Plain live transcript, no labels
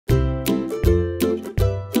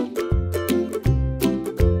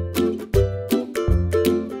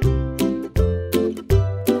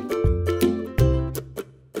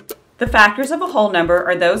factors of a whole number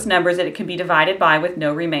are those numbers that it can be divided by with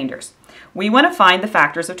no remainders. We want to find the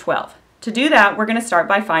factors of 12. To do that, we're going to start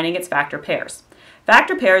by finding its factor pairs.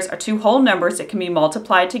 Factor pairs are two whole numbers that can be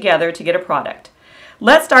multiplied together to get a product.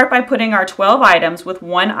 Let's start by putting our 12 items with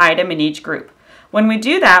one item in each group. When we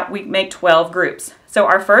do that, we make 12 groups. So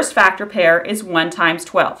our first factor pair is 1 times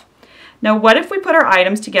 12. Now what if we put our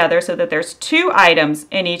items together so that there's 2 items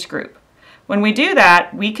in each group? When we do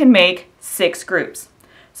that, we can make 6 groups.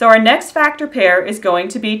 So our next factor pair is going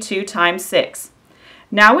to be 2 times 6.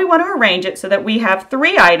 Now we want to arrange it so that we have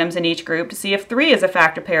 3 items in each group to see if 3 is a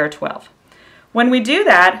factor pair of 12. When we do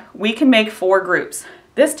that, we can make 4 groups.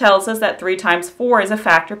 This tells us that 3 times 4 is a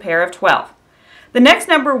factor pair of 12. The next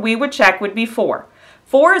number we would check would be 4.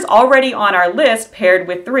 4 is already on our list paired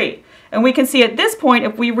with 3. And we can see at this point,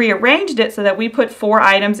 if we rearranged it so that we put 4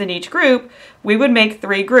 items in each group, we would make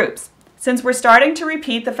 3 groups. Since we're starting to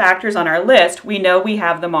repeat the factors on our list, we know we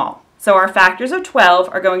have them all. So our factors of 12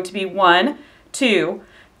 are going to be 1, 2,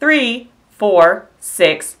 3, 4,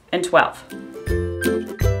 6, and 12.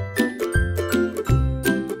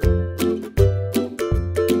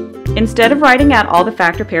 Instead of writing out all the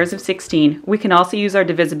factor pairs of 16, we can also use our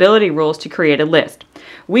divisibility rules to create a list.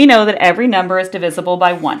 We know that every number is divisible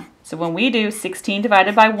by 1. So when we do 16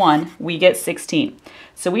 divided by 1, we get 16.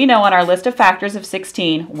 So we know on our list of factors of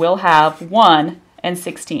 16, we'll have 1 and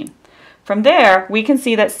 16. From there, we can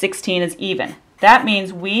see that 16 is even. That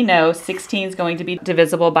means we know 16 is going to be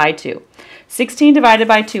divisible by 2. 16 divided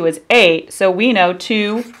by 2 is 8, so we know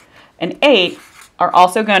 2 and 8 are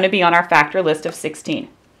also going to be on our factor list of 16.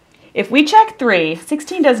 If we check 3,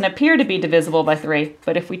 16 doesn't appear to be divisible by 3,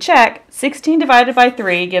 but if we check, 16 divided by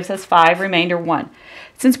 3 gives us 5, remainder 1.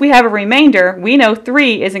 Since we have a remainder, we know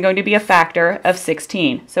 3 isn't going to be a factor of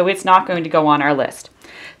 16, so it's not going to go on our list.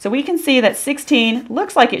 So we can see that 16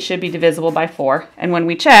 looks like it should be divisible by 4, and when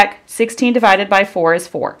we check, 16 divided by 4 is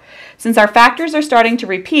 4. Since our factors are starting to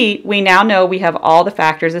repeat, we now know we have all the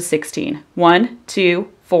factors of 16. 1,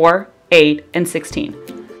 2, 4, 8, and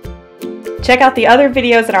 16. Check out the other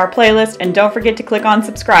videos in our playlist and don't forget to click on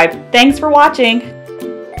subscribe. Thanks for watching!